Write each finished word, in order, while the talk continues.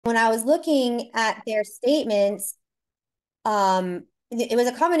when I was looking at their statements, it was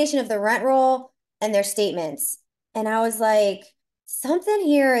a combination of the rent roll and their statements. And I was like, something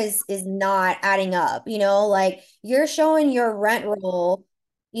here is not adding up, like you're showing your rent roll,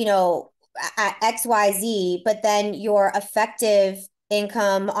 at XYZ, but then your effective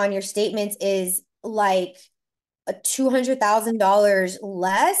income on your statements is like a $200,000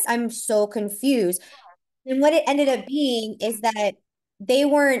 less. I'm so confused. And what it ended up being is that they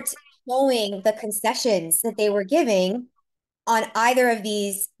weren't showing the concessions that they were giving on either of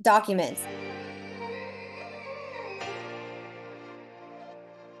these documents.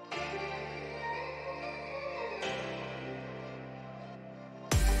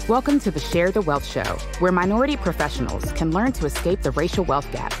 Welcome to the Share the Wealth Show, where minority professionals can learn to escape the racial wealth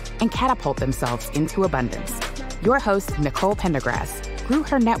gap and catapult themselves into abundance. Your host, Nicole Pendergrass, grew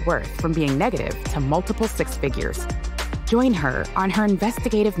her net worth from being negative to multiple six figures. Join her on her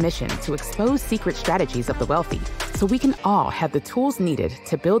investigative mission to expose secret strategies of the wealthy so we can all have the tools needed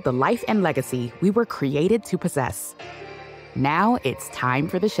to build the life and legacy we were created to possess. Now it's time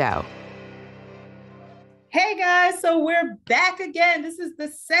for the show. Hey guys, so we're back again. This is the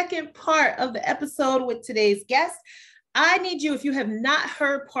second part of the episode with today's guest. I need you, if you have not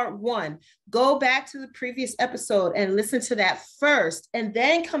heard part one, go back to the previous episode and listen to that first, and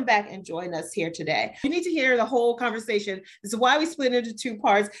then come back and join us here today. You need to hear the whole conversation. This is why we split into two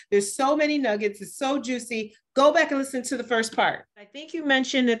parts. There's so many nuggets. It's so juicy. Go back and listen to the first part. I think you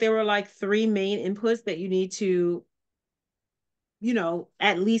mentioned that there were like three main inputs that you need to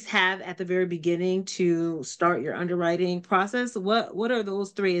at least have at the very beginning to start your underwriting process. What are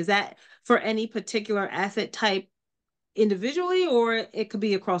those three? Is that for any particular asset type individually, or it could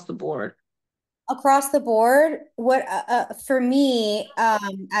be across the board? Across the board, what for me,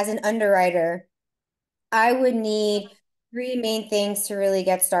 as an underwriter, I would need three main things to really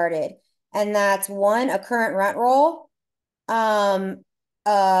get started. And that's one, a current rent roll, a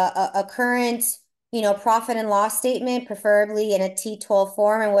current, profit and loss statement, preferably in a T12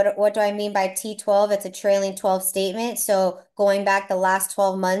 form. And what do I mean by T12? It's a trailing 12 statement. So going back the last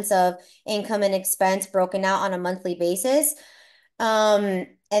 12 months of income and expense broken out on a monthly basis. And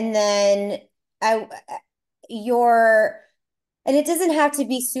then I, your, and it doesn't have to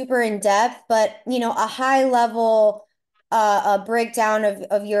be super in depth, but a high level a breakdown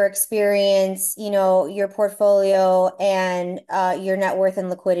of your experience, your portfolio and your net worth and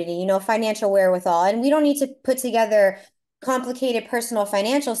liquidity, financial wherewithal. And we don't need to put together complicated personal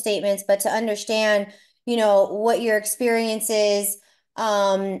financial statements, but to understand, what your experience is,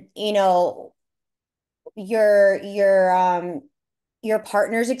 your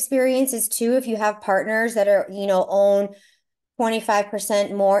partner's experiences too. If you have partners that are, own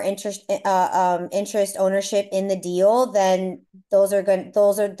 25% more interest ownership in the deal, then those are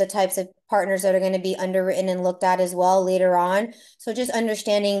the types of partners that are going to be underwritten and looked at as well later on. So just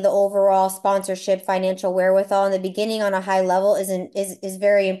understanding the overall sponsorship financial wherewithal in the beginning on a high level is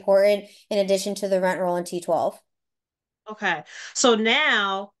very important in addition to the rent roll and T12. Okay. So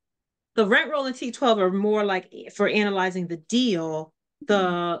now the rent roll and T12 are more like for analyzing the deal.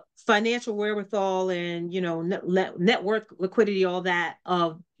 The financial wherewithal and net worth, liquidity, all that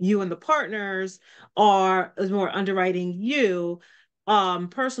of you and the partners is more underwriting you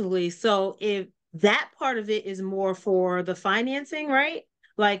personally. So if that part of it is more for the financing, right?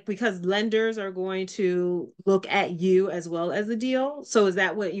 Like, because lenders are going to look at you as well as the deal. So is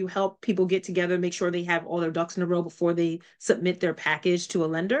that what you help people get together, make sure they have all their ducks in a row before they submit their package to a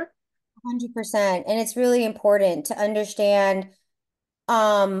lender? 100%. And it's really important to understand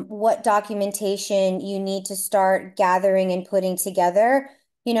what documentation you need to start gathering and putting together.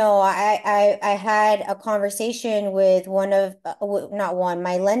 I had a conversation with not one,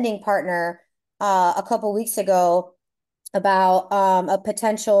 my lending partner a couple weeks ago about a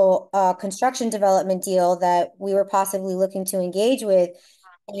potential construction development deal that we were possibly looking to engage with,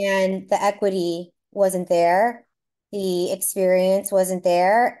 and the equity wasn't there, the experience wasn't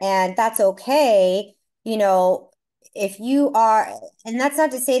there, and that's okay. If you are, and that's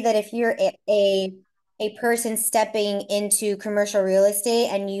not to say that if you're a person stepping into commercial real estate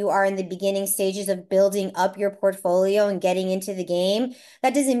and you are in the beginning stages of building up your portfolio and getting into the game,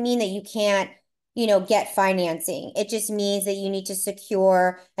 that doesn't mean that you can't, get financing. It just means that you need to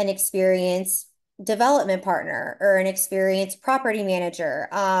secure an experienced development partner or an experienced property manager.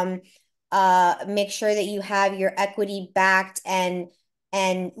 Make sure that you have your equity backed and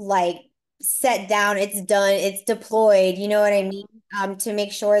like set down, it's done, it's deployed, you know what I mean? To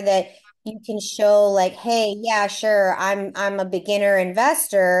make sure that you can show like, hey, yeah, sure, I'm a beginner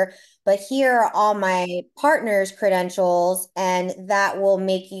investor, but here are all my partner's credentials, and that will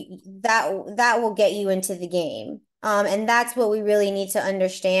make you that will get you into the game. And that's what we really need to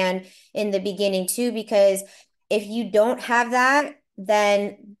understand in the beginning too, because if you don't have that,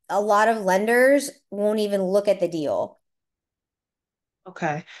 then a lot of lenders won't even look at the deal.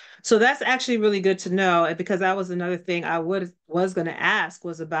 Okay. So that's actually really good to know. And because that was another thing I was going to ask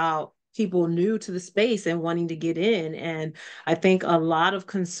was about people new to the space and wanting to get in. And I think a lot of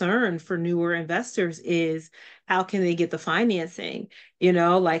concern for newer investors is how can they get the financing?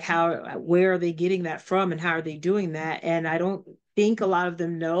 Like where are they getting that from and how are they doing that? And I don't think a lot of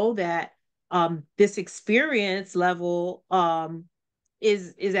them know that this experience level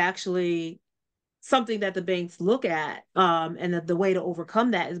is actually something that the banks look at, and that the way to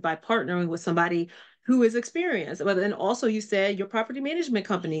overcome that is by partnering with somebody who is experienced. But then also you said your property management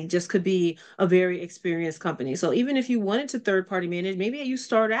company just could be a very experienced company. So even if you wanted to third party manage, maybe you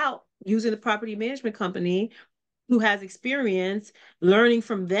start out using the property management company who has experience, learning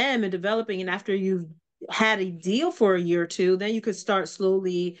from them and developing. And after you've had a deal for a year or two, then you could start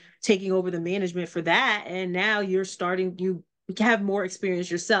slowly taking over the management for that. And now you have more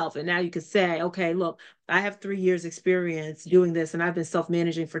experience yourself. And now you could say, okay, look, I have 3 years experience doing this and I've been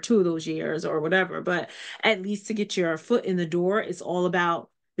self-managing for 2 of those years or whatever. But at least to get your foot in the door, it's all about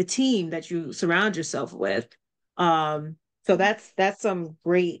the team that you surround yourself with. So that's some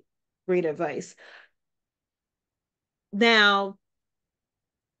great advice. Now,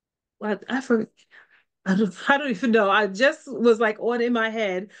 what I forgot. I don't even know. I just was like on in my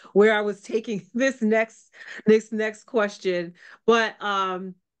head where I was taking this next question. But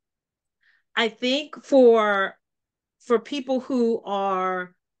I think for people who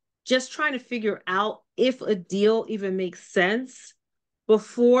are just trying to figure out if a deal even makes sense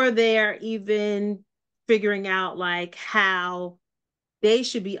before they're even figuring out like how they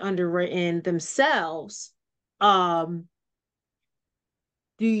should be underwritten themselves, um,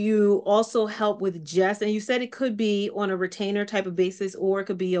 do you also help with just, and you said it could be on a retainer type of basis, or it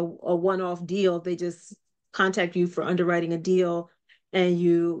could be a one-off deal. They just contact you for underwriting a deal and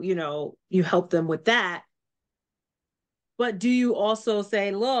you help them with that. But do you also say,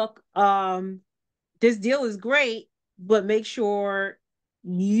 look, this deal is great, but make sure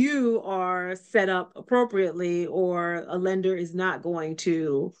you are set up appropriately, or a lender is not going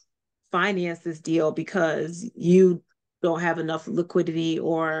to finance this deal because you don't have enough liquidity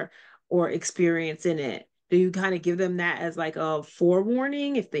or experience in it. Do you kind of give them that as like a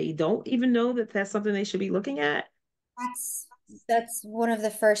forewarning if they don't even know that that's something they should be looking at? That's that's one of the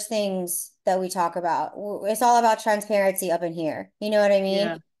first things that we talk about. It's all about transparency up in here. You know what I mean?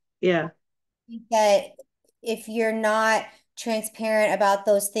 Yeah. Yeah. Think that if you're not transparent about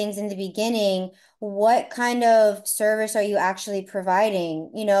those things in the beginning, what kind of service are you actually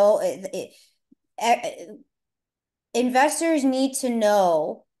providing? Eh, investors need to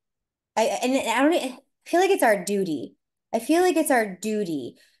know. I don't feel like it's our duty. I feel like it's our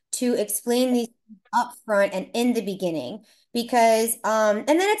duty to explain these up front and in the beginning, because and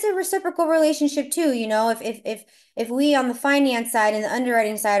then it's a reciprocal relationship too, if we on the finance side and the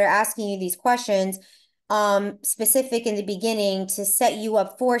underwriting side are asking you these questions specific in the beginning to set you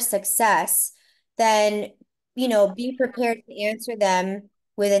up for success, then be prepared to answer them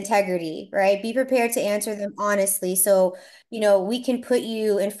with integrity, right? Be prepared to answer them honestly. So we can put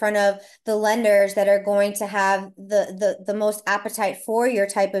you in front of the lenders that are going to have the most appetite for your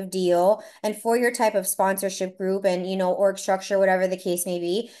type of deal and for your type of sponsorship group and org structure, whatever the case may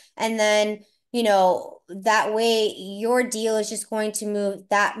be. And then that way your deal is just going to move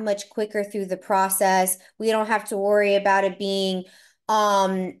that much quicker through the process. We don't have to worry about it being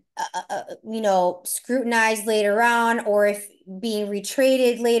scrutinized later on, or if being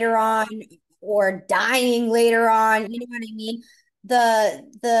retraded later on, or dying later on. You know what I mean?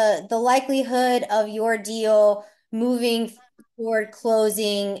 The likelihood of your deal moving toward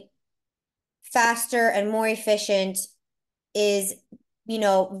closing faster and more efficient is,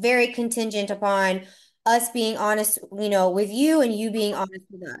 very contingent upon us being honest, with you, and you being honest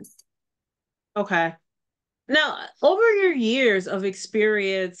with us. Okay. Now, over your years of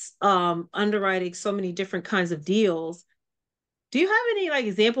experience underwriting so many different kinds of deals, do you have any like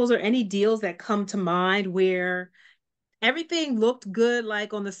examples or any deals that come to mind where everything looked good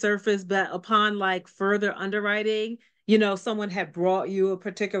like on the surface, but upon like further underwriting, someone had brought you a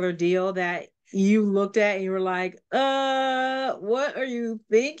particular deal that you looked at and you were like, what are you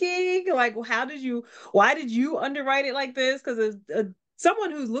thinking? Like, why did you underwrite it like this? Because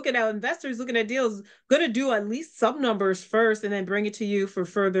someone who's looking at investors looking at deals going to do at least some numbers first and then bring it to you for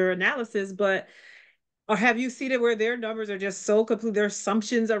further analysis. But Or have you seen it where their numbers are just so complete, their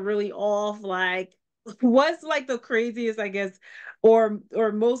assumptions are really off? Like, what's like the craziest, I guess, or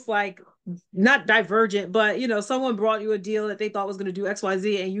most like not divergent, but someone brought you a deal that they thought was going to do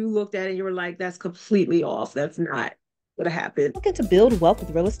XYZ, and you looked at it and you were like, that's completely off. That's not going to happen. Looking to build wealth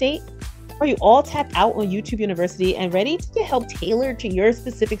with real estate? Are you all tapped out on YouTube University and ready to get help tailored to your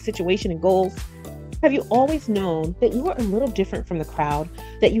specific situation and goals? Have you always known that you were a little different from the crowd,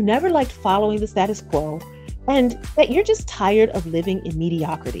 that you never liked following the status quo, and that you're just tired of living in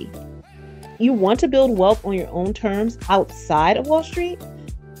mediocrity? You want to build wealth on your own terms outside of Wall Street?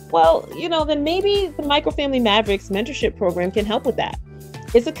 Well, then maybe the Microfamily Mavericks mentorship program can help with that.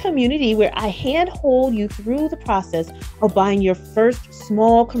 It's a community where I handhold you through the process of buying your first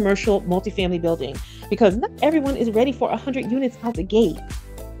small commercial multifamily building, because not everyone is ready for 100 units out the gate.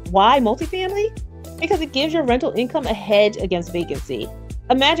 Why multifamily? Because it gives your rental income a hedge against vacancy.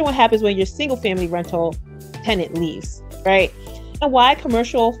 Imagine what happens when your single family rental tenant leaves, right? And why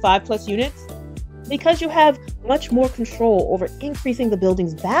commercial 5+ units? Because you have much more control over increasing the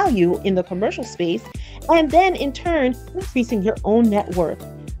building's value in the commercial space, and then in turn, increasing your own net worth.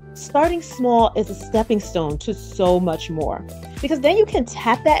 Starting small is a stepping stone to so much more, because then you can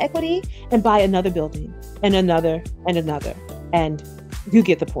tap that equity and buy another building and another and another, and you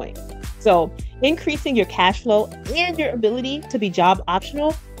get the point. So increasing your cash flow and your ability to be job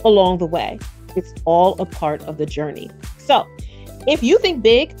optional along the way. It's all a part of the journey. So if you think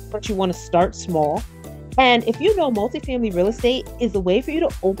big, but you want to start small, and if you know multifamily real estate is a way for you to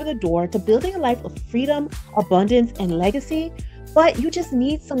open the door to building a life of freedom, abundance, and legacy, but you just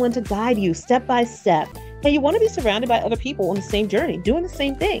need someone to guide you step by step, and you want to be surrounded by other people on the same journey, doing the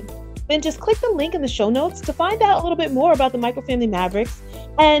same thing, then just click the link in the show notes to find out a little bit more about the Microfamily Mavericks,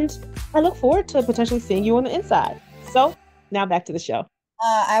 and I look forward to potentially seeing you on the inside. So now back to the show.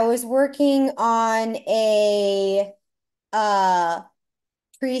 I was working on a uh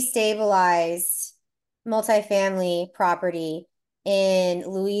pre-stabilized multifamily property in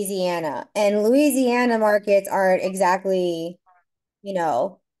Louisiana. And Louisiana markets aren't exactly, you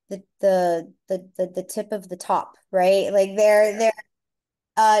know, the tip of the top, right? Like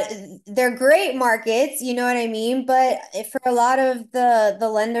uh they're great markets, you know what I mean? But for a lot of the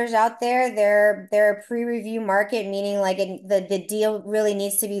lenders out there, they're a pre-review market, meaning like the deal really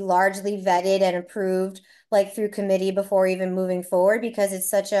needs to be largely vetted and approved like through committee before even moving forward because it's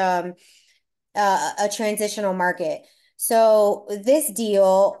such a transitional market. So this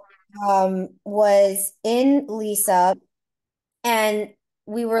deal was in lease up and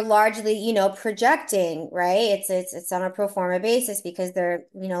we were largely, projecting, right? It's on a pro forma basis because they're,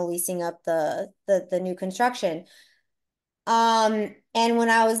 leasing up the new construction. And when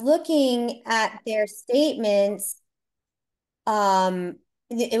I was looking at their statements,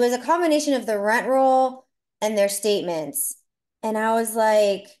 it was a combination of the rent roll and their statements. And I was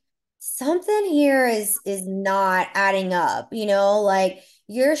like, something here is not adding up, like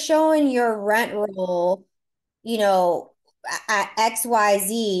you're showing your rent roll, you know, at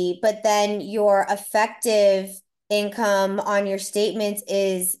XYZ, but then your effective income on your statements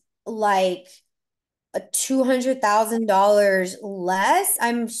is like a $200,000 less.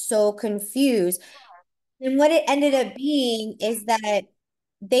 I'm so confused. And what it ended up being is that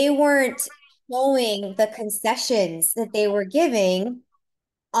they weren't showing the concessions that they were giving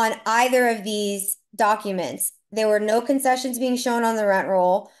on either of these documents. There were no concessions being shown on the rent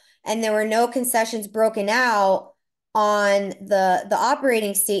roll, and there were no concessions broken out on the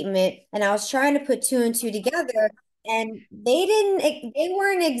operating statement. And I was trying to put two and two together, and they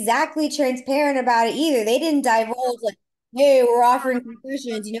weren't exactly transparent about it either. They didn't divulge like, hey, we're offering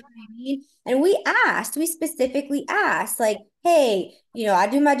concessions, you know what I mean? And we specifically asked, like, hey, I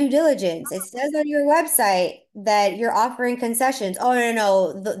do my due diligence. It says on your website that you're offering concessions. Oh, no,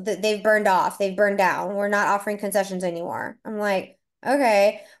 no, no. They've burned off. They've burned down. We're not offering concessions anymore. I'm like,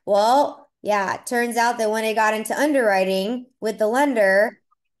 okay, well, yeah, it turns out that when it got into underwriting with the lender,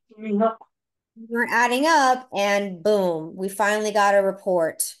 we weren't adding up, and boom, we finally got a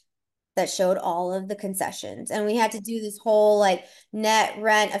report that showed all of the concessions. And we had to do this whole like net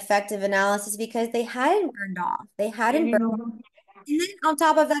rent effective analysis because they hadn't burned off. They hadn't burned. And then on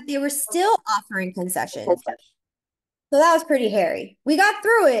top of that, they were still offering concessions. So that was pretty hairy. We got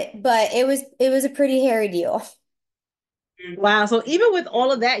through it, but it was a pretty hairy deal. Wow. So even with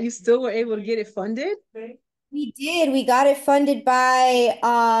all of that, you still were able to get it funded? We did. We got it funded by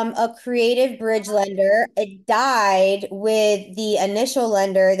a creative bridge lender. It died with the initial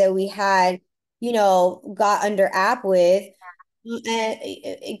lender that we had, got under app with. And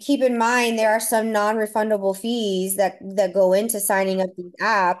keep in mind, there are some non-refundable fees that go into signing up these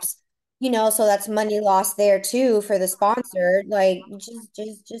apps. So that's money lost there too for the sponsor. Like,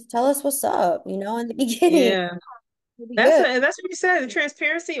 just tell us what's up, in the beginning. Yeah. It'll be That's good. that's what you said. The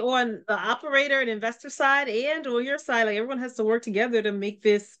transparency on the operator and investor side and on your side, like everyone has to work together to make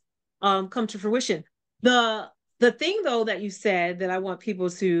this come to fruition. The the thing though that you said that I want people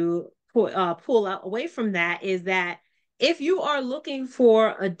to pull out away from that is that if you are looking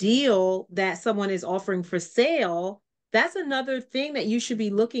for a deal that someone is offering for sale, that's another thing that you should be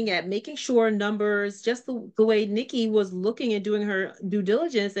looking at, making sure numbers, just the way Nikki was looking and doing her due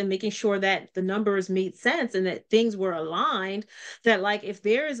diligence and making sure that the numbers made sense and that things were aligned. That like if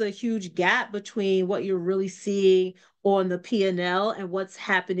there is a huge gap between what you're really seeing on the P&L and what's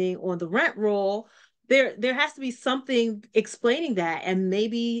happening on the rent roll, there has to be something explaining that. And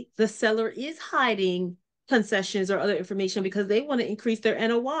maybe the seller is hiding concessions or other information because they want to increase their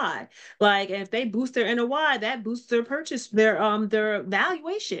NOI. Like if they boost their NOI, that boosts their purchase, their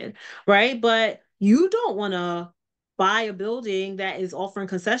valuation, right? But you don't want to buy a building that is offering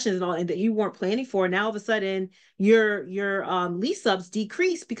concessions and all and that you weren't planning for. Now all of a sudden your lease ups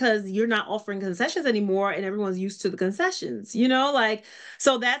decrease because you're not offering concessions anymore and everyone's used to the concessions, like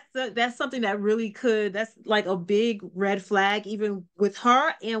so that's something that really that's like a big red flag even with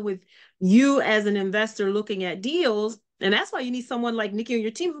her and with you as an investor looking at deals. And that's why you need someone like Nikki on your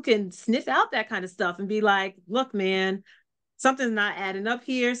team who can sniff out that kind of stuff and be like, look, man, something's not adding up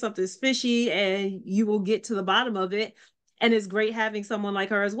here, something's fishy, and you will get to the bottom of it. And it's great having someone like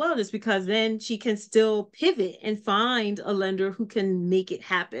her as well, just because then she can still pivot and find a lender who can make it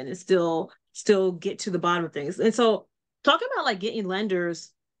happen and still get to the bottom of things. And so talking about like getting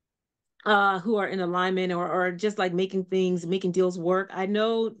lenders who are in alignment or just like making deals work. I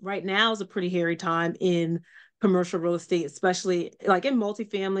know right now is a pretty hairy time in commercial real estate, especially like in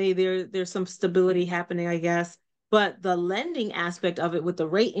multifamily. There's some stability happening, I guess. But the lending aspect of it with the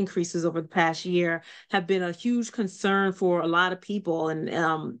rate increases over the past year have been a huge concern for a lot of people.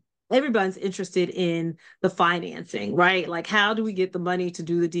 And everyone's interested in the financing, right? Like, how do we get the money to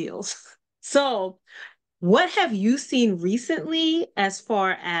do the deals? So what have you seen recently as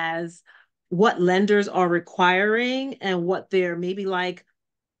far as what lenders are requiring and what they're maybe like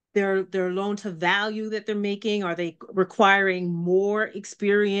their loan to value that they're making? Are they requiring more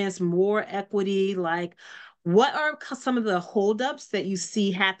experience, more equity? Like, what are some of the holdups that you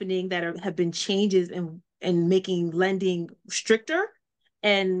see happening that have been changes in making lending stricter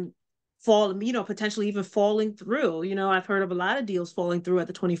and potentially even falling through? I've heard of a lot of deals falling through at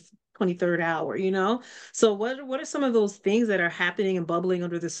the 23rd hour. So what are some of those things that are happening and bubbling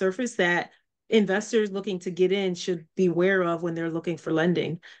under the surface that investors looking to get in should be aware of when they're looking for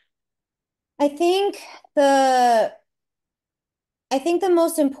lending? I think the I think the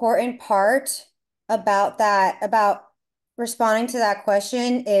most important part about responding to that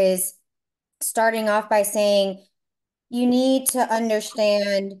question is starting off by saying you need to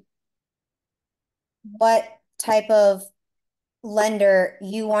understand what type of lender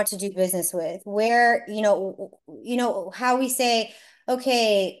you want to do business with. Where, how we say,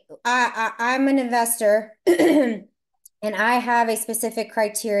 okay, I'm an investor and I have a specific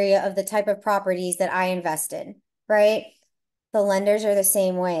criteria of the type of properties that I invest in, right? The lenders are the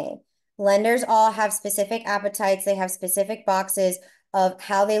same way. Lenders all have specific appetites. They have specific boxes of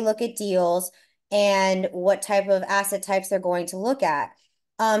how they look at deals and what type of asset types they're going to look at.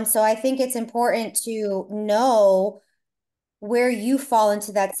 So I think it's important to know where you fall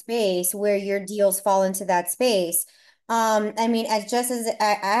into that space, where your deals fall into that space. I mean, as just as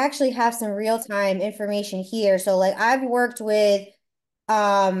I actually have some real-time information here. So like I've worked with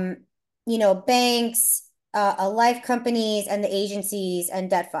um, banks, life companies and the agencies and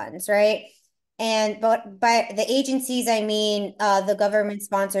debt funds, right? And but by the agencies, I mean the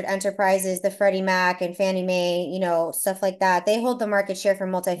government-sponsored enterprises, the Freddie Mac and Fannie Mae, stuff like that. They hold the market share for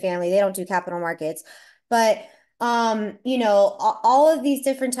multifamily. They don't do capital markets. But all of these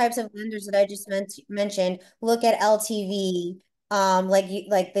different types of lenders that I just mentioned look at LTV.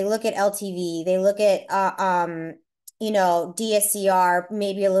 Like they look at LTV, they look at DSCR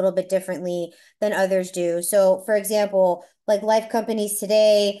maybe a little bit differently than others do. So, for example, like life companies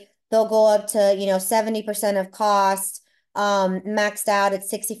today, they'll go up to, 70% of cost, maxed out at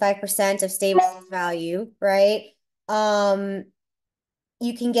 65% of stabilized value, right?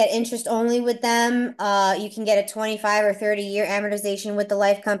 You can get interest only with them. You can get a 25 or 30-year amortization with the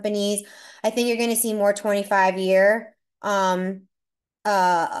life companies. I think you're going to see more 25-year,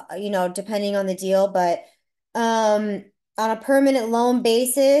 depending on the deal. But on a permanent loan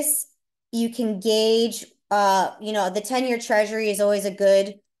basis, you can gauge, the 10-year treasury is always a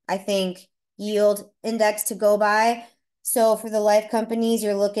good, I think, yield index to go by. So for the life companies,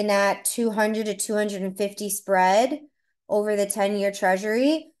 you're looking at 200 to 250 spread over the 10-year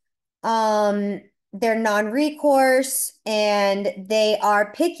treasury. Um, they're non-recourse and they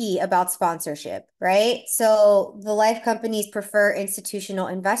are picky about sponsorship, right? So the life companies prefer institutional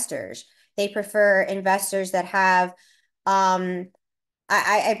investors. They prefer investors that have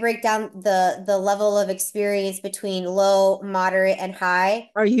I break down the level of experience between low, moderate, and high.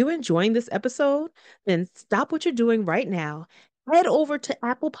 Are you enjoying this episode? Then stop what you're doing right now. Head over to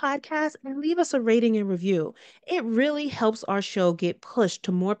Apple Podcasts and leave us a rating and review. It really helps our show get pushed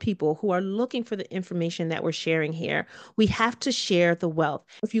to more people who are looking for the information that we're sharing here. We have to share the wealth.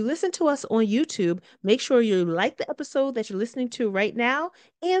 If you listen to us on YouTube, make sure you like the episode that you're listening to right now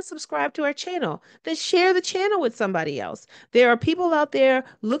and subscribe to our channel. Then share the channel with somebody else. There are people out there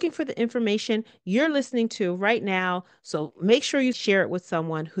looking for the information you're listening to right now. So make sure you share it with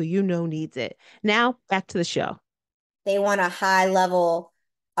someone who you know needs it. Now, back to the show. They want a high level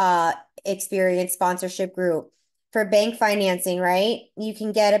uh experience sponsorship group. For bank financing, right? You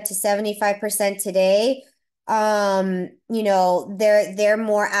can get up to 75% today. They're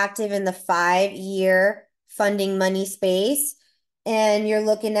more active in the 5-year funding money space. And you're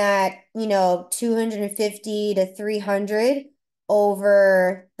looking at, 250 to 300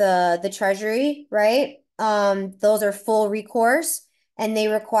 over the treasury, right? Those are full recourse and they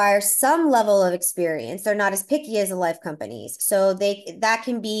require some level of experience. They're not as picky as the life companies. So that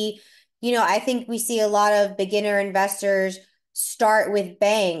can be, I think we see a lot of beginner investors start with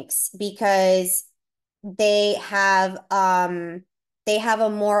banks because they have um they have a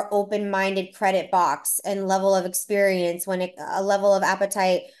more open-minded credit box and level of experience a level of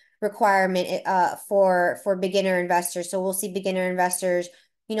appetite requirement for beginner investors. So we'll see beginner investors,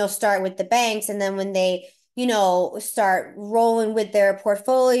 start with the banks and then when they start rolling with their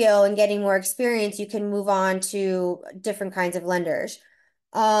portfolio and getting more experience, you can move on to different kinds of lenders.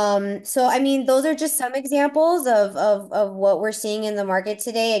 So I mean, those are just some examples of what we're seeing in the market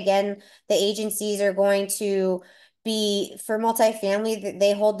today. Again, the agencies are going to be for multifamily,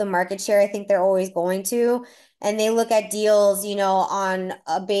 they hold the market share. I think they're always going to. And they look at deals, on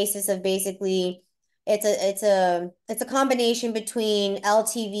a basis of basically it's a combination between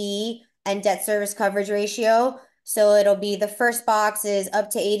LTV and debt service coverage ratio. So it'll be the first box is up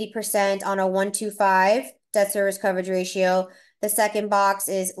to 80% on a 125 debt service coverage ratio. The second box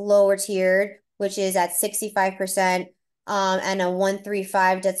is lower tiered, which is at 65%, and a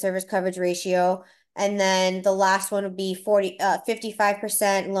 135 debt service coverage ratio. And then the last one would be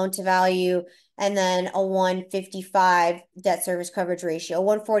 55% loan to value, and then a 155 debt service coverage ratio,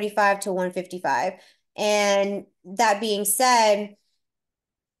 145 to 155. And that being said,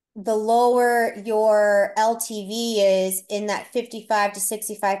 the lower your LTV is in that 55 to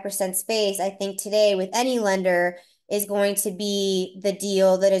 65% space, I think today with any lender is going to be the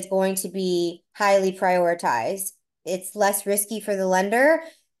deal that is going to be highly prioritized. It's less risky for the lender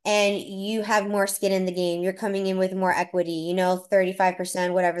and you have more skin in the game. You're coming in with more equity,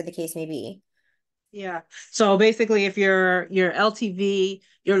 35%, whatever the case may be. Yeah. So basically, if your LTV,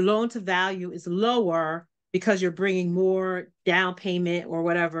 your loan to value is lower because you're bringing more down payment or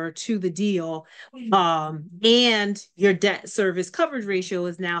whatever to the deal, and your debt service coverage ratio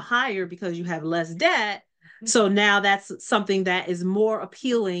is now higher because you have less debt. So now that's something that is more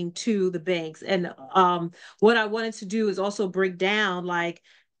appealing to the banks. And what I wanted to do is also break down like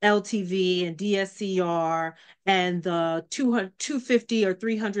LTV and DSCR and the 200, 250 or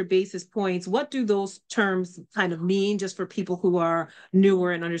 300 basis points. What do those terms kind of mean just for people who are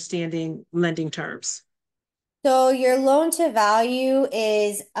newer in understanding lending terms? So your loan to value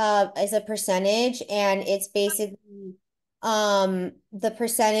is a percentage and it's basically the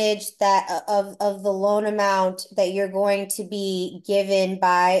percentage that of the loan amount that you're going to be given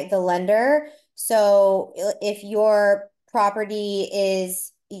by the lender. So if your property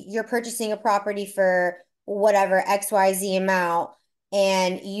is you're purchasing a property for whatever XYZ amount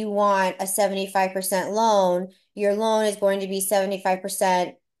and you want a 75% loan, your loan is going to be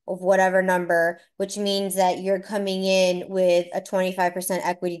 75% of whatever number, which means that you're coming in with a 25%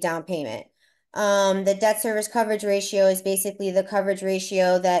 equity down payment. The debt service coverage ratio is basically the coverage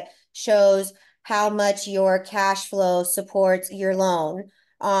ratio that shows how much your cash flow supports your loan.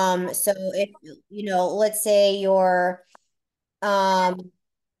 So if, let's say um,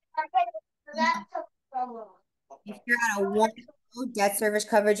 if you're at a 1 debt service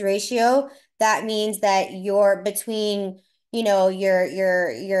coverage ratio, that means that you're between, your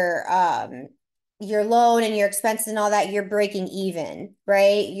loan and your expenses and all that, you're breaking even,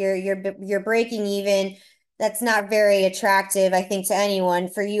 right? You're breaking even. that's not very attractive, I think, to anyone,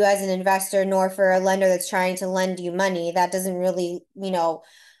 for you as an investor, nor for a lender that's trying to lend you money. That doesn't really,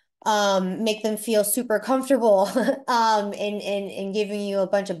 make them feel super comfortable in giving you a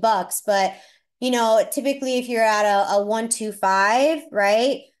bunch of bucks. But typically if you're at a 125,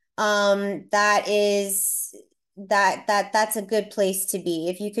 right? That is that's a good place to be.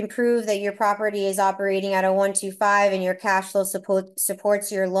 If you can prove that your property is operating at a 125 and your cash flow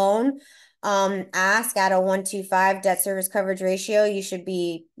supports your loan, ask at a 125 debt service coverage ratio, you should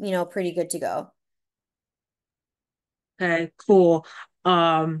be, pretty good to go. Okay, cool.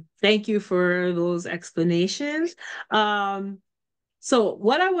 Thank you for those explanations. So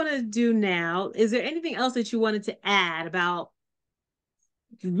what I want to do now, is there anything else that you wanted to add about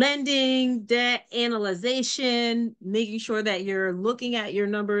lending, debt analyzation, making sure that you're looking at your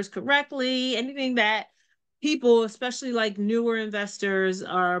numbers correctly, anything that people, especially like newer investors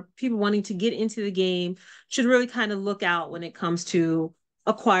or people wanting to get into the game, should really kind of look out when it comes to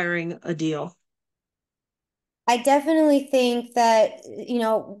acquiring a deal? I definitely think that,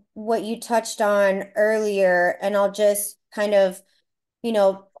 what you touched on earlier, and I'll just kind of, you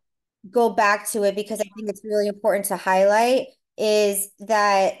know, go back to it because I think it's really important to highlight, is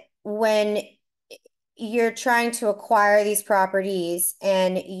that when you're trying to acquire these properties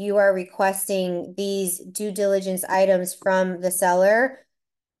and you are requesting these due diligence items from the seller,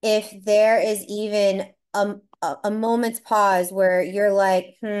 if there is even a moment's pause where you're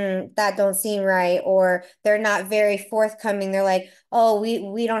like, that don't seem right, or they're not very forthcoming. They're like, oh,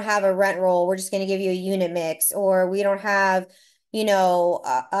 we don't have a rent roll. We're just going to give you a unit mix, or we don't have,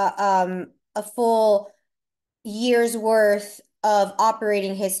 a full year's worth of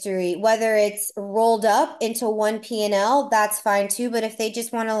operating history. Whether it's rolled up into one P&L, that's fine too. But if they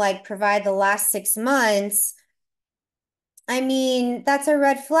just want to like provide the last 6 months, I mean, that's a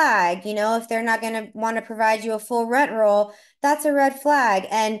red flag. If they're not going to want to provide you a full rent roll, that's a red flag.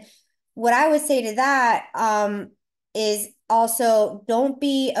 And what I would say to that, is also don't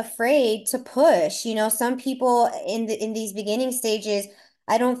be afraid to push. Some people in these beginning stages,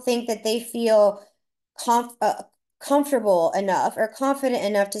 I don't think that they feel comf comfortable enough or confident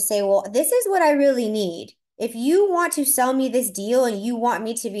enough to say, well, this is what I really need. If you want to sell me this deal and you want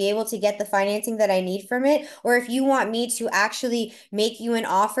me to be able to get the financing that I need from it, or if you want me to actually make you an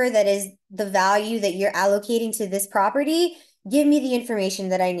offer that is the value that you're allocating to this property, give me the information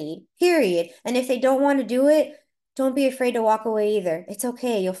that I need, period. And if they don't want to do it, don't be afraid to walk away either. It's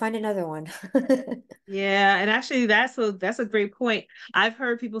okay. You'll find another one. Yeah, and actually that's a great point. I've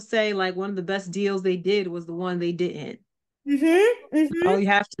heard people say like one of the best deals they did was the one they didn't. Oh, Mm-hmm. you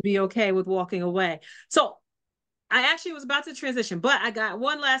have to be okay with walking away. So I actually was about to transition, but I got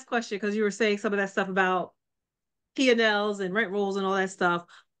one last question because you were saying some of that stuff about P&Ls and rent rolls and all that stuff.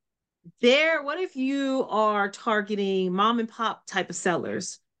 What if you are targeting mom and pop type of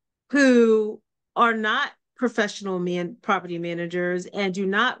sellers who are not professional property managers and do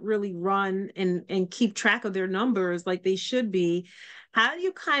not really run and keep track of their numbers like they should be? How do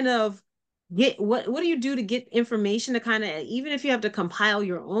you kind of what do you do to get information to kind of, even if you have to compile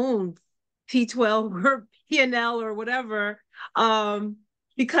your own P12 or P&L or whatever, um,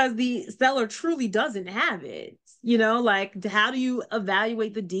 because the seller truly doesn't have it. Like how do you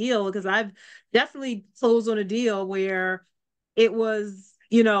evaluate the deal? Because I've definitely closed on a deal where it was,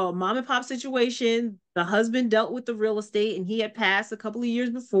 a mom and pop situation. The husband dealt with the real estate and he had passed a couple of years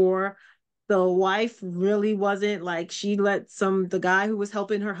before. The wife really wasn't, like, she let the guy who was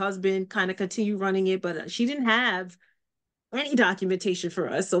helping her husband kind of continue running it, but she didn't have any documentation for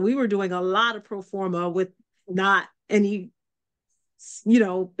us. So we were doing a lot of pro forma with not any,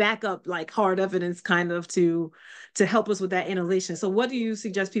 backup, like hard evidence kind of to help us with that analysis. So what do you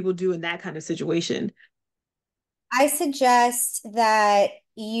suggest people do in that kind of situation? I suggest that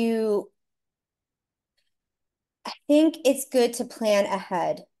I think it's good to plan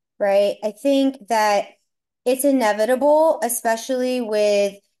ahead, right? I think that it's inevitable, especially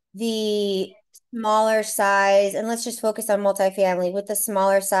with the smaller size, and let's just focus on multifamily, with the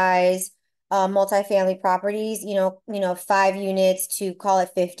smaller size multifamily properties, 5 units to call it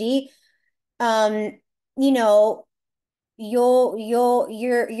 50. Um, you know,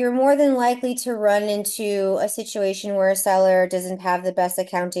 you're more than likely to run into a situation where a seller doesn't have the best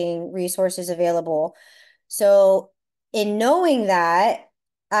accounting resources available. So in knowing that,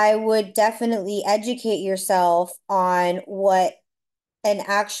 I would definitely educate yourself on what an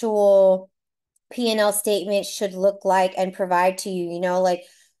actual P&L statement should look like and provide to you, like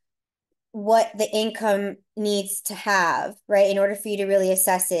what the income needs to have, right? In order for you to really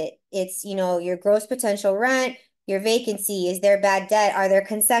assess it. It's, your gross potential rent, your vacancy, is there bad debt, are there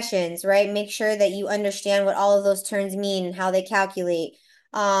concessions, right? Make sure that you understand what all of those terms mean and how they calculate.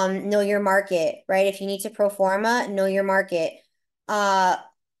 Know your market, right? If you need to pro forma, know your market. Uh,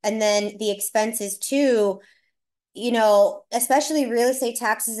 and then the expenses too, especially real estate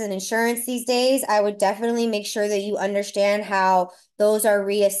taxes and insurance these days, I would definitely make sure that you understand how those are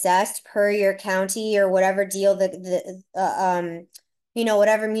reassessed per your county or whatever deal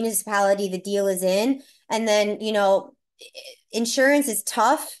whatever municipality the deal is in. And then, insurance is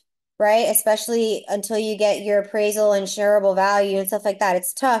tough, right? Especially until you get your appraisal and shareable value and stuff like that.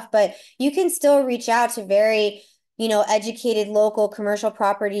 It's tough, but you can still reach out to very educated local commercial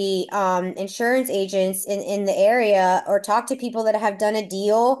property insurance agents in the area, or talk to people that have done a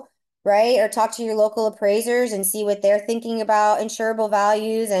deal, right? Or talk to your local appraisers and see what they're thinking about insurable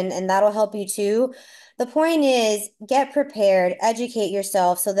values, and that'll help you too. The point is, get prepared, educate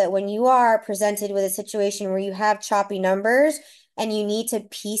yourself so that when you are presented with a situation where you have choppy numbers and you need to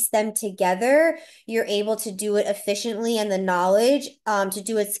piece them together, you're able to do it efficiently and the knowledge to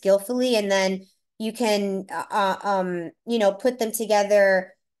do it skillfully, and then you can put them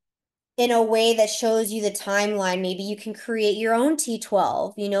together in a way that shows you the timeline. Maybe you can create your own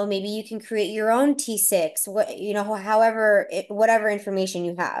T12, maybe you can create your own T6, whatever information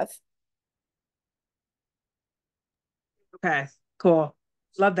you have. Okay, cool.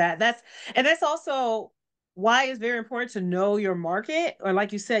 Love that. That's also why it's very important to know your market. Or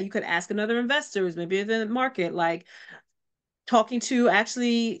like you said, you could ask another investors, maybe in the market, like talking to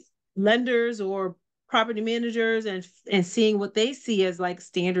actually lenders or property managers, and seeing what they see as like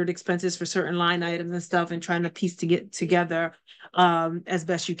standard expenses for certain line items and stuff, and trying to piece to get together as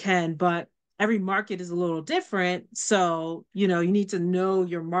best you can. But every market is a little different, so you need to know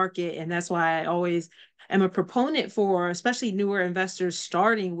your market. And that's why I always am a proponent for especially newer investors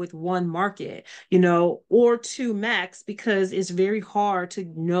starting with one market, or two max, because it's very hard to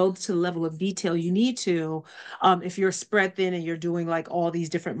know to the level of detail you need to if you're spread thin and you're doing like all these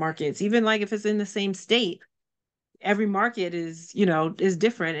different markets. Even like if it's in the same state, every market is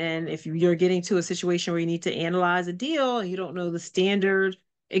different. And if you're getting to a situation where you need to analyze a deal and you don't know the standard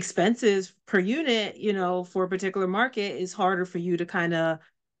expenses per unit, for a particular market, it's harder for you to kind of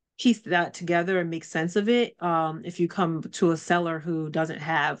piece that together and make sense of it if you come to a seller who doesn't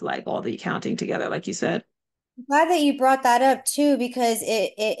have like all the accounting together, like you said. Glad that you brought that up too, because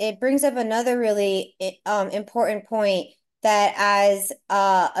it brings up another really important point, that as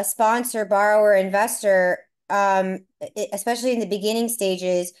a sponsor, borrower, investor, especially in the beginning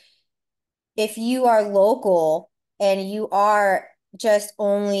stages, if you are local and you are just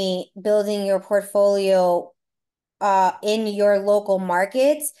only building your portfolio in your local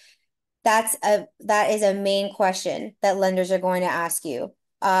markets, that is a main question that lenders are going to ask you.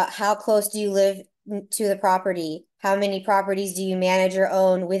 How close do you live to the property? How many properties do you manage or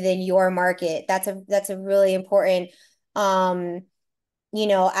own within your market? That's a really important aspect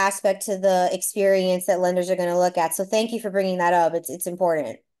to the experience that lenders are going to look at. So thank you for bringing that up. It's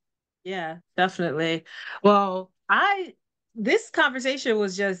important. Yeah, definitely. Well, this conversation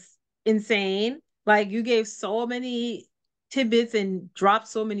was just insane. Like you gave so many tidbits and dropped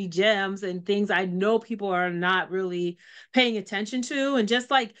so many gems and things I know people are not really paying attention to, and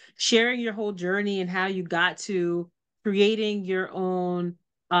just like sharing your whole journey and how you got to creating your own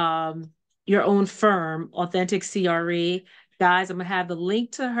firm, Authentic CRE. Guys, I'm gonna have the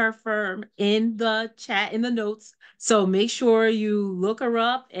link to her firm in the chat in the notes. So make sure you look her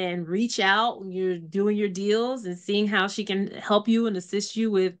up and reach out when you're doing your deals and seeing how she can help you and assist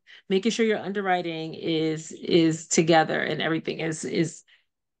you with making sure your underwriting is together and everything is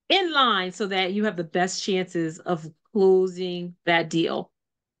in line so that you have the best chances of closing that deal.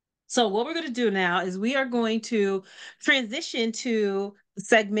 So what we're going to do now is we are going to transition to a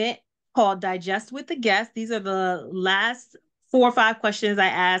segment called Digest with the Guest. These are the last 4 or 5 questions I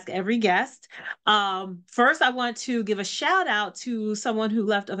ask every guest. First, I want to give a shout out to someone who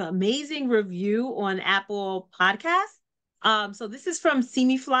left an amazing review on Apple Podcasts. So this is from See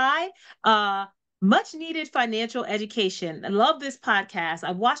Me Fly. Much needed financial education. I love this podcast.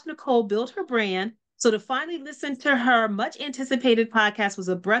 I watched Nicole build her brand. So to finally listen to her much anticipated podcast was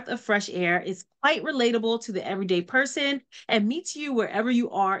a breath of fresh air. It's quite relatable to the everyday person and meets you wherever you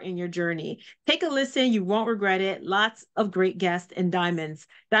are in your journey. Take a listen. You won't regret it. Lots of great guests and diamonds.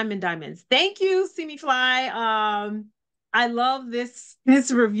 Thank you, See Me Fly. I love this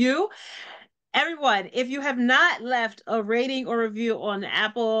review. Everyone, if you have not left a rating or review on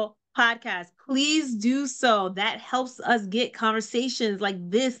Apple podcast, please do so. That helps us get conversations like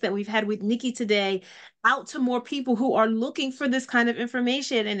this that we've had with Nikki today out to more people who are looking for this kind of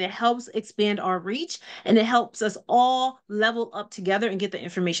information. And it helps expand our reach and it helps us all level up together and get the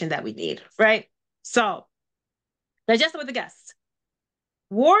information that we need, right? So, digest it with the guests.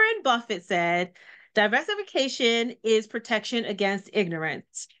 Warren Buffett said, diversification is protection against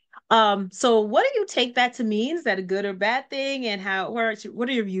ignorance. So what do you take that to mean? Is that a good or bad thing? And what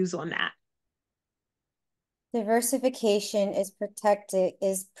are your views on that? Diversification is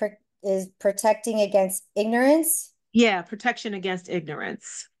protecting against ignorance. Yeah, protection against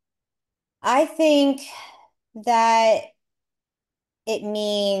ignorance. I think that it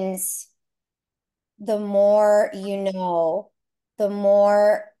means the more you know, the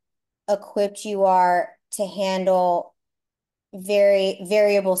more equipped you are to handle very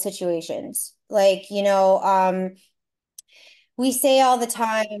variable situations. Like, we say all the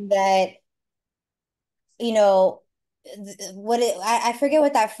time that, you know, I forget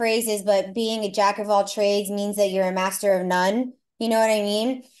what that phrase is, but being a jack of all trades means that you're a master of none. You know what I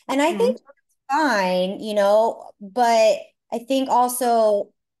mean? And I Mhm. think that's fine, but I think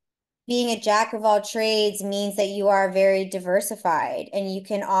also being a jack of all trades means that you are very diversified and you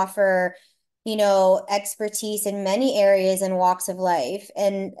can offer, expertise in many areas and walks of life.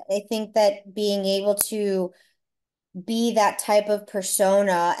 And I think that being able to be that type of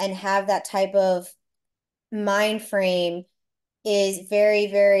persona and have that type of mind frame is very,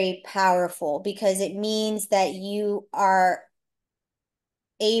 very powerful because it means that you are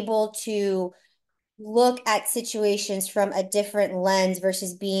able to look at situations from a different lens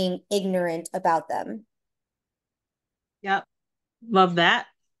versus being ignorant about them. Yep. Love that.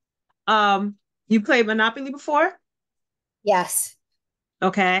 You played Monopoly before? Yes.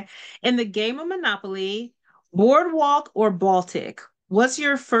 Okay. In the game of Monopoly, Boardwalk or Baltic, what's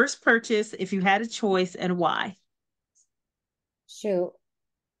your first purchase if you had a choice and why? Shoot.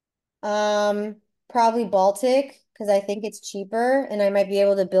 Um, Probably Baltic because I think it's cheaper and I might be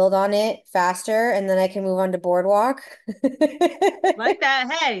able to build on it faster and then I can move on to Boardwalk. Like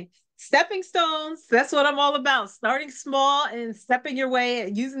that. Hey, stepping stones. That's what I'm all about. Starting small and stepping your way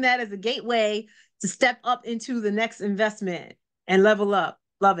and using that as a gateway to step up into the next investment and level up.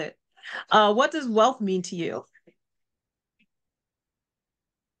 Love it. What does wealth mean to you?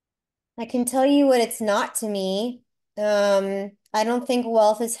 I can tell you what it's not to me. I don't think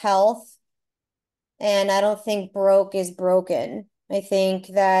wealth is health, and I don't think broke is broken. I think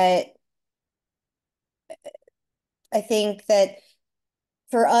that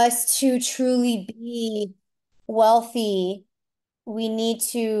for us to truly be wealthy, we need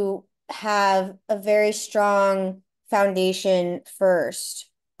to have a very strong foundation first.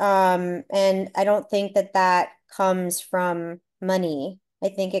 And I don't think that that comes from money. I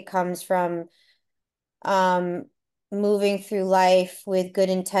think it comes from um, moving through life with good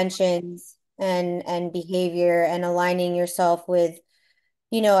intentions and behavior and aligning yourself with,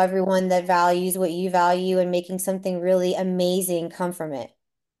 everyone that values what you value and making something really amazing come from it.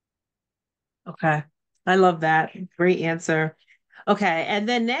 Okay. I love that. Great answer. Okay. And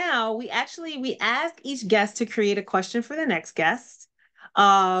then now we ask each guest to create a question for the next guest.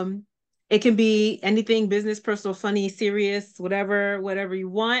 Um, it can be anything business, personal, funny, serious, whatever you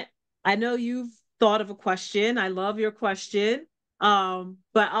want. I know you've thought of a question. I love your question.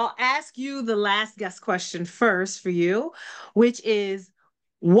 But I'll ask you the last guest question first for you, which is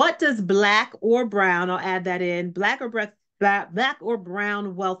what does black or brown, I'll add that in, black or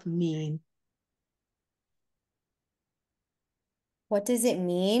brown wealth mean? What does it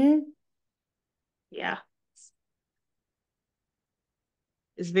mean? Yeah,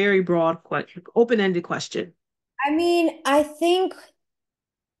 it's very broad question, open-ended question. I mean, I think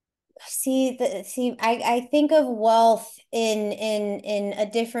I think of wealth in a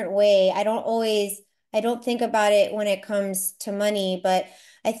different way. I don't think about it when it comes to money, but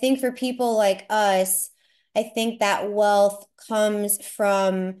I think for people like us, I think that wealth comes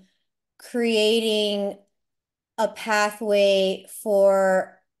from creating a pathway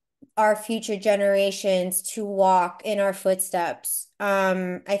for our future generations to walk in our footsteps.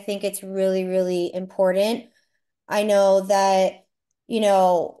 I think it's really, really important. I know that, you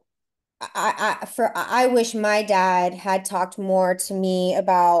know, I wish my dad had talked more to me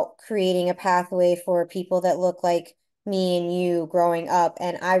about creating a pathway for people that look like me and you growing up.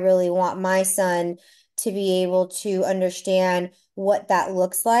 And I really want my son to be able to understand what that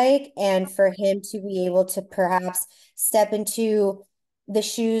looks like and for him to be able to perhaps step into the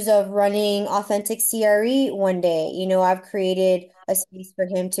shoes of running authentic CRE one day. I've created a space for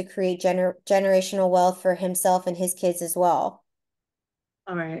him to create generational wealth for himself and his kids as well.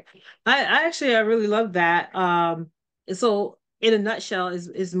 All right. I really love that. So in a nutshell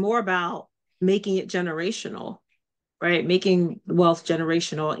is more about making it generational, right? Making wealth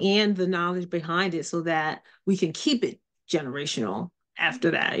generational and the knowledge behind it so that we can keep it generational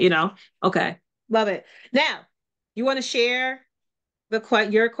after that, you know? Okay. Love it. Now, you want to share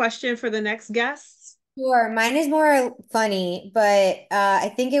your question for the next guests? Sure, mine is more funny, but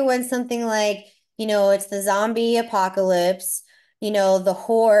I think it went something like, it's the zombie apocalypse, the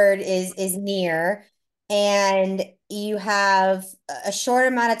horde is near, and you have a short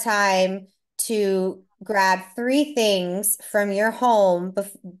amount of time to grab three things from your home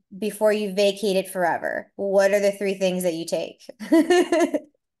before you vacate it forever. What are the three things that you take?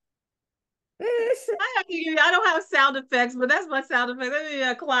 I don't have sound effects, but that's my sound effect. Let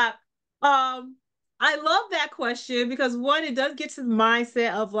me clap. Um, I love that question because one, it does get to the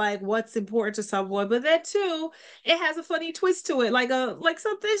mindset of like what's important to someone, but then two, it has a funny twist to it, like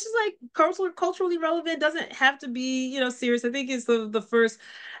something it's just like culturally relevant. Doesn't have to be serious. I think it's the first.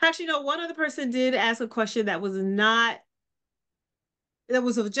 Actually, no, one other person did ask a question that was not. That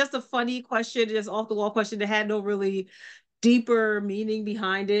was just a funny question, just off the wall question that had no really deeper meaning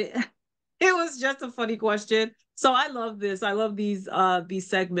behind it. It was just a funny question. So I love this. I love these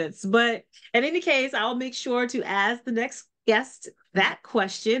segments. But in any case, I'll make sure to ask the next guest that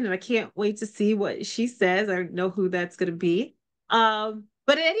question. And I can't wait to see what she says. I know who that's gonna be. But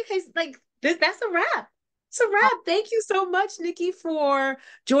in any case, like that's a wrap. It's a wrap. Thank you so much, Nikki, for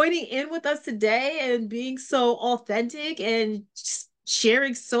joining in with us today and being so authentic and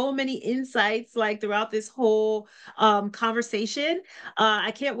sharing so many insights like throughout this whole conversation.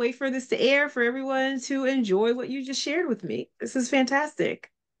 I can't wait for this to air for everyone to enjoy what you just shared with me. This is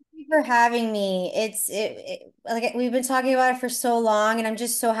fantastic. You for having me. Like we've been talking about it for so long, and I'm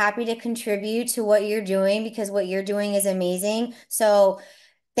just so happy to contribute to what you're doing because what you're doing is amazing. So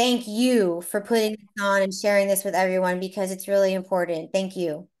thank you for putting this on and sharing this with everyone because it's really important. Thank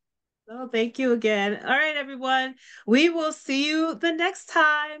you. Oh, thank you again. All right, everyone. We will see you the next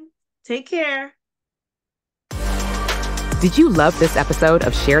time. Take care. Did you love this episode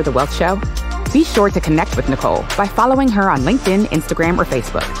of Share the Wealth Show? Be sure to connect with Nicole by following her on LinkedIn, Instagram, or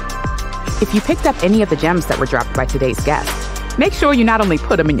Facebook. If you picked up any of the gems that were dropped by today's guest, make sure you not only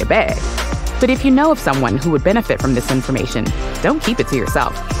put them in your bag, but if you know of someone who would benefit from this information, don't keep it to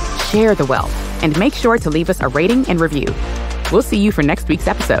yourself. Share the wealth and make sure to leave us a rating and review. We'll see you for next week's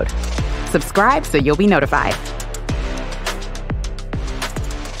episode. Subscribe so you'll be notified.